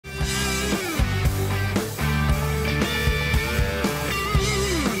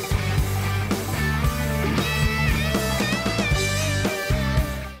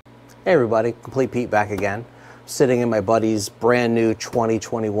Hey everybody, Complete Pete back again. Sitting in my buddy's brand new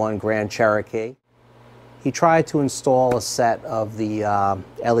 2021 Grand Cherokee. He tried to install a set of the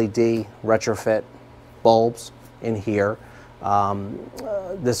LED retrofit bulbs in here.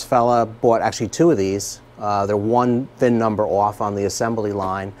 This fella bought actually two of these. They're one VIN number off on the assembly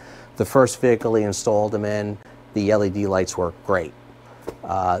line. The first vehicle he installed them in, the LED lights work great.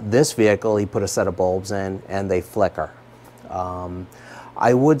 This vehicle he put a set of bulbs in and they flicker.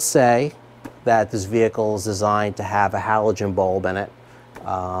 I would say that this vehicle is designed to have a halogen bulb in it.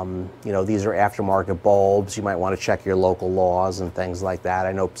 You know, these are aftermarket bulbs. You might want to check your local laws and things like that.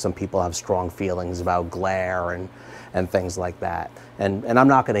 I know some people have strong feelings about glare and things like that. And I'm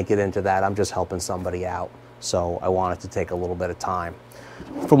not going to get into that. I'm just helping somebody out. So I wanted to take a little bit of time.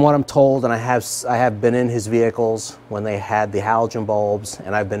 From what I'm told, and I have been in his vehicles when they had the halogen bulbs,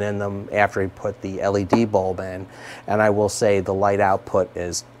 and I've been in them after he put the LED bulb in, and I will say the light output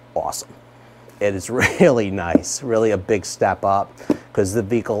is awesome. It is really nice, really a big step up, because the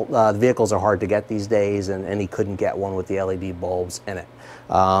vehicles are hard to get these days, and he couldn't get one with the LED bulbs in it.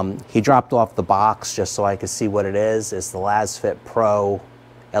 He dropped off the box just so I could see what it is. It's the LasFit Pro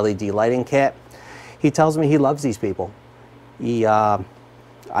LED lighting kit. He tells me he loves these people.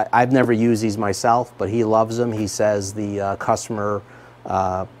 I've never used these myself, but he loves them. He says the customer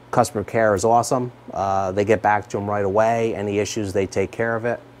care is awesome. They get back to him right away. Any issues, they take care of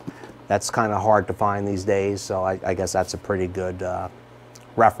it. That's kind of hard to find these days, so I guess that's a pretty good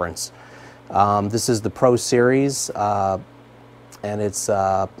reference. This is the Pro Series, and it's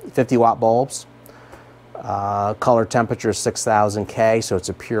 50-watt bulbs. Color temperature is 6000 K, so it's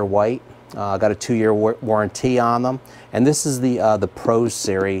a pure white. Got a 2-year warranty on them, and this is the Pro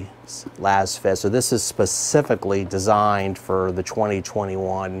Series LasFit. So this is specifically designed for the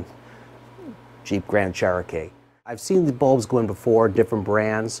 2021 Jeep Grand Cherokee. I've seen the bulbs go in before, different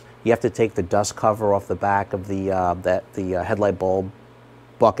brands. You have to take the dust cover off the back of the headlight bulb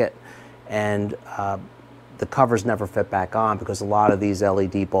bucket, and the covers never fit back on because a lot of these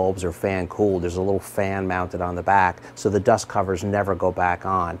LED bulbs are fan cooled. There's a little fan mounted on the back, so the dust covers never go back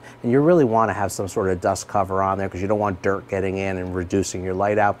on. And you really want to have some sort of dust cover on there because you don't want dirt getting in and reducing your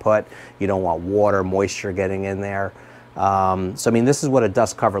light output. You don't want water, moisture getting in there. So I mean, this is what a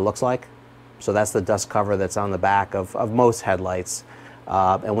dust cover looks like. So that's the dust cover that's on the back of most headlights.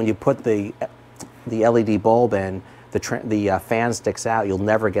 And when you put the LED bulb in, the fan sticks out. You'll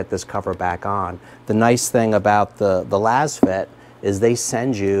never get this cover back on. The nice thing about the LasFit is they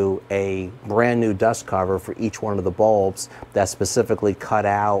send you a brand new dust cover for each one of the bulbs that's specifically cut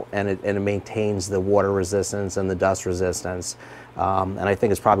out, and it maintains the water resistance and the dust resistance. And I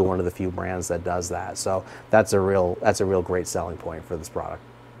think it's probably one of the few brands that does that. So that's a real great selling point for this product.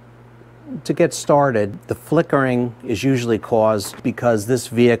 To get started, the flickering is usually caused because this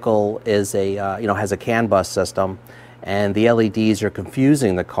vehicle is has a CAN bus system, and the LEDs are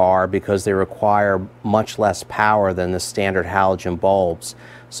confusing the car because they require much less power than the standard halogen bulbs.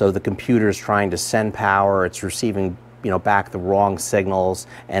 So the computer is trying to send power, it's receiving back the wrong signals,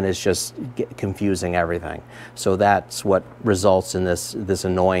 and it's just confusing everything. So that's what results in this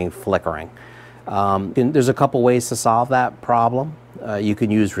annoying flickering. There's a couple ways to solve that problem. You can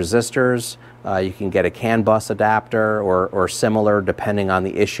use resistors, you can get a CAN bus adapter or similar depending on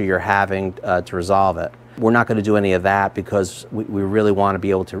the issue you're having to resolve it. We're not going to do any of that because we really want to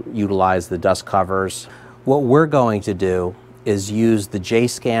be able to utilize the dust covers. What we're going to do is use the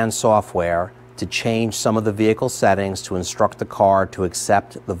JScan software to change some of the vehicle settings to instruct the car to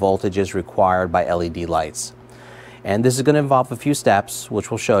accept the voltages required by LED lights. And this is going to involve a few steps, which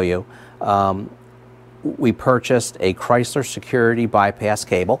we'll show you. We purchased a Chrysler security bypass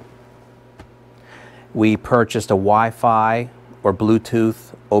cable. We purchased a Wi-Fi or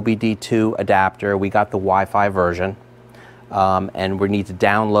Bluetooth OBD2 adapter. We got the Wi-Fi version, and we need to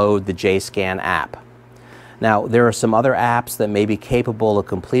download the JScan app. Now, there are some other apps that may be capable of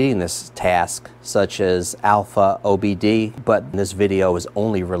completing this task, such as Alpha OBD, but this video is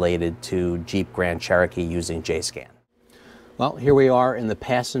only related to Jeep Grand Cherokee using JScan. Well, here we are in the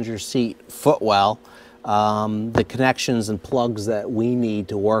passenger seat footwell. The connections and plugs that we need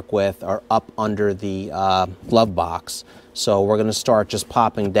to work with are up under the glove box. So we're going to start just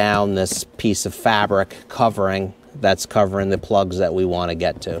popping down this piece of fabric covering that's covering the plugs that we want to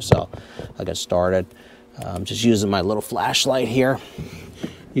get to. So I'll get started. I'm just using my little flashlight here.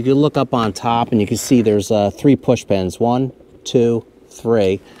 You can look up on top and you can see there's 3 push pins. 1, 2,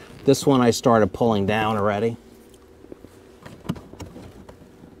 3. This one I started pulling down already.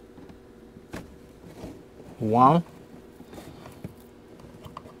 One,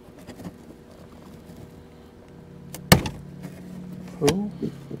 2,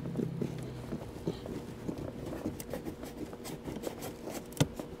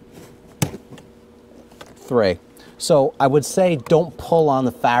 3. So I would say don't pull on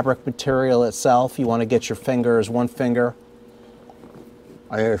the fabric material itself. You want to get your fingers, one finger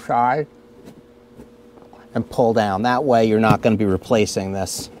on either side, and pull down. That way you're not going to be replacing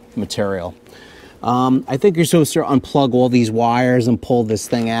this material. I think you're supposed to unplug all these wires and pull this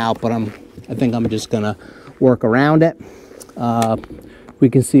thing out, but I think I'm just going to work around it. We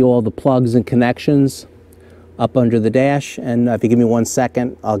can see all the plugs and connections up under the dash, and if you give me 1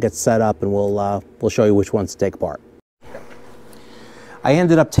 second, I'll get set up and we'll show you which ones to take apart. I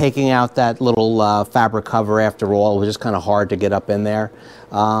ended up taking out that little fabric cover after all. It was just kind of hard to get up in there.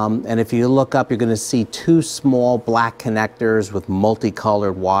 And if you look up, you're going to see 2 small black connectors with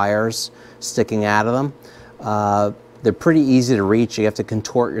multicolored wires sticking out of them. They're pretty easy to reach. You have to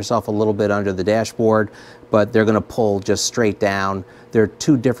contort yourself a little bit under the dashboard, but they're going to pull just straight down. They're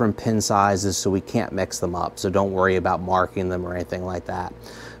 2 different pin sizes, so we can't mix them up. So don't worry about marking them or anything like that.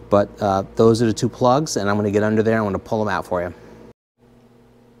 But those are the 2 plugs, and I'm going to get under there and I'm going to pull them out for you.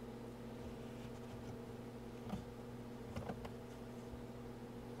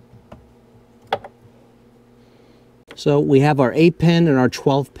 So we have our 8-pin and our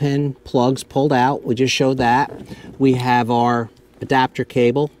 12-pin plugs pulled out. We just showed that. We have our adapter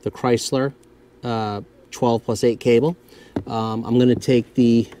cable, the Chrysler 12 plus 8 cable. I'm going to take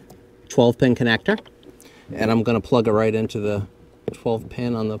the 12-pin connector and I'm going to plug it right into the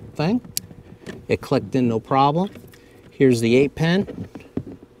 12-pin on the thing. It clicked in no problem. Here's the 8-pin.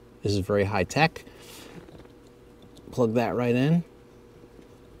 This is very high tech. Plug that right in.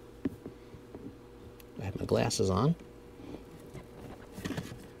 I have my glasses on.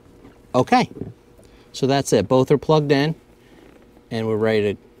 Okay, so that's it. Both are plugged in and we're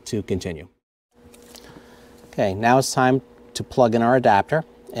ready to continue. Okay, now it's time to plug in our adapter,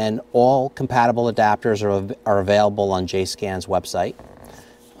 and all compatible adapters are available on JScan's website.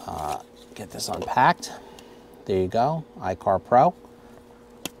 Get this unpacked. There you go, iCar Pro.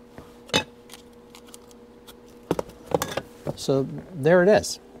 So there it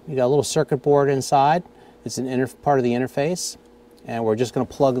is. You got a little circuit board inside. It's an part of the interface, and we're just going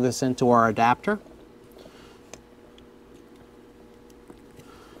to plug this into our adapter.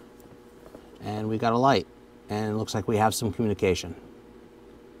 And we got a light, and it looks like we have some communication.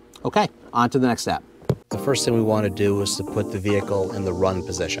 Okay, on to the next step. The first thing we want to do is to put the vehicle in the run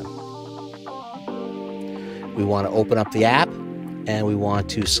position. We want to open up the app, and we want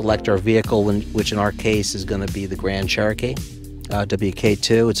to select our vehicle, which in our case is going to be the Grand Cherokee.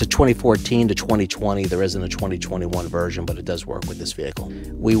 WK2. It's a 2014 to 2020. There isn't a 2021 version, but it does work with this vehicle.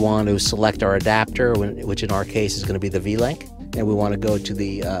 We want to select our adapter, which in our case is going to be the V-Link, and we want to go to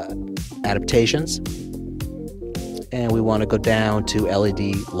the adaptations, and we want to go down to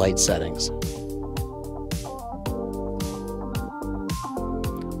LED light settings.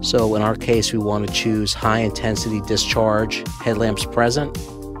 So in our case, we want to choose high intensity discharge, headlamps present,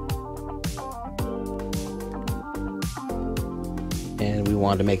 and we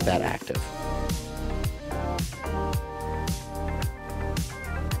want to make that active.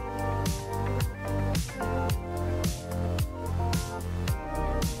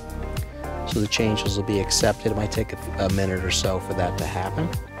 So the changes will be accepted. It might take a minute or so for that to happen.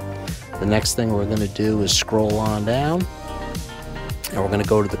 The next thing we're going to do is scroll on down, and we're going to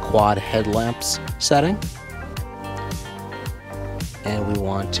go to the quad headlamps setting, and we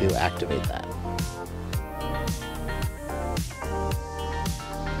want to activate that.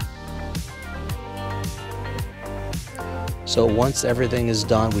 So once everything is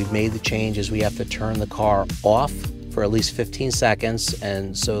done, we've made the changes, we have to turn the car off for at least 15 seconds,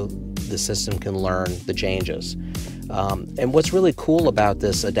 and so the system can learn the changes. And what's really cool about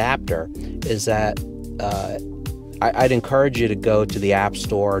this adapter is that I'd encourage you to go to the App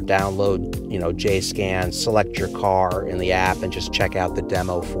Store, download, JScan, select your car in the app, and just check out the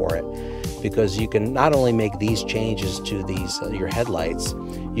demo for it. Because you can not only make these changes to these your headlights,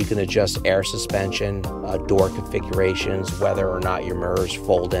 you can adjust air suspension, door configurations, whether or not your mirrors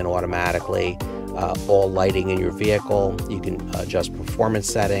fold in automatically, all lighting in your vehicle. You can adjust performance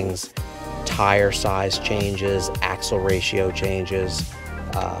settings, tire size changes, axle ratio changes,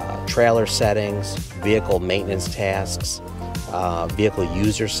 trailer settings, vehicle maintenance tasks, vehicle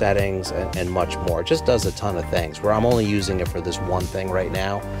user settings, and much more. It just does a ton of things, where I'm only using it for this one thing right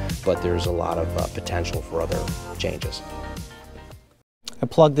now, but there's a lot of potential for other changes. I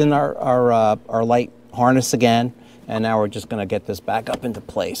plugged in our light harness again, and now we're just going to get this back up into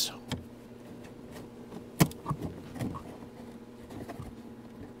place.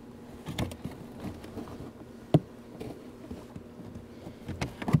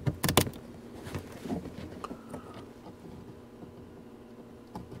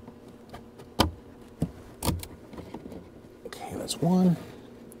 That's one.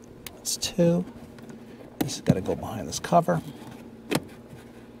 That's two. This has got to go behind this cover.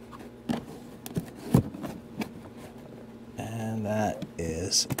 And that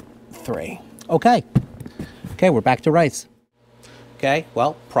is three. Okay. Okay, we're back to rights. Okay,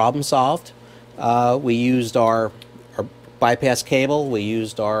 well, problem solved. We used our bypass cable. We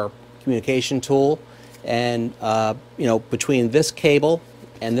used our communication tool. And, you know, between this cable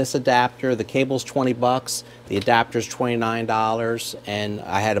and this adapter, the cable's 20 bucks, the adapter's $29, and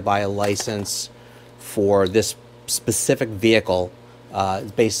I had to buy a license for this specific vehicle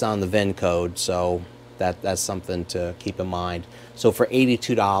based on the VIN code, so that's something to keep in mind. So for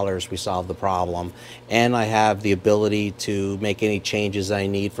 $82, we solved the problem, and I have the ability to make any changes I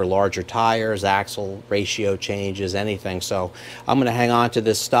need for larger tires, axle ratio changes, anything. So I'm going to hang on to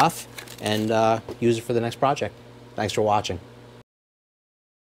this stuff and use it for the next project. Thanks for watching.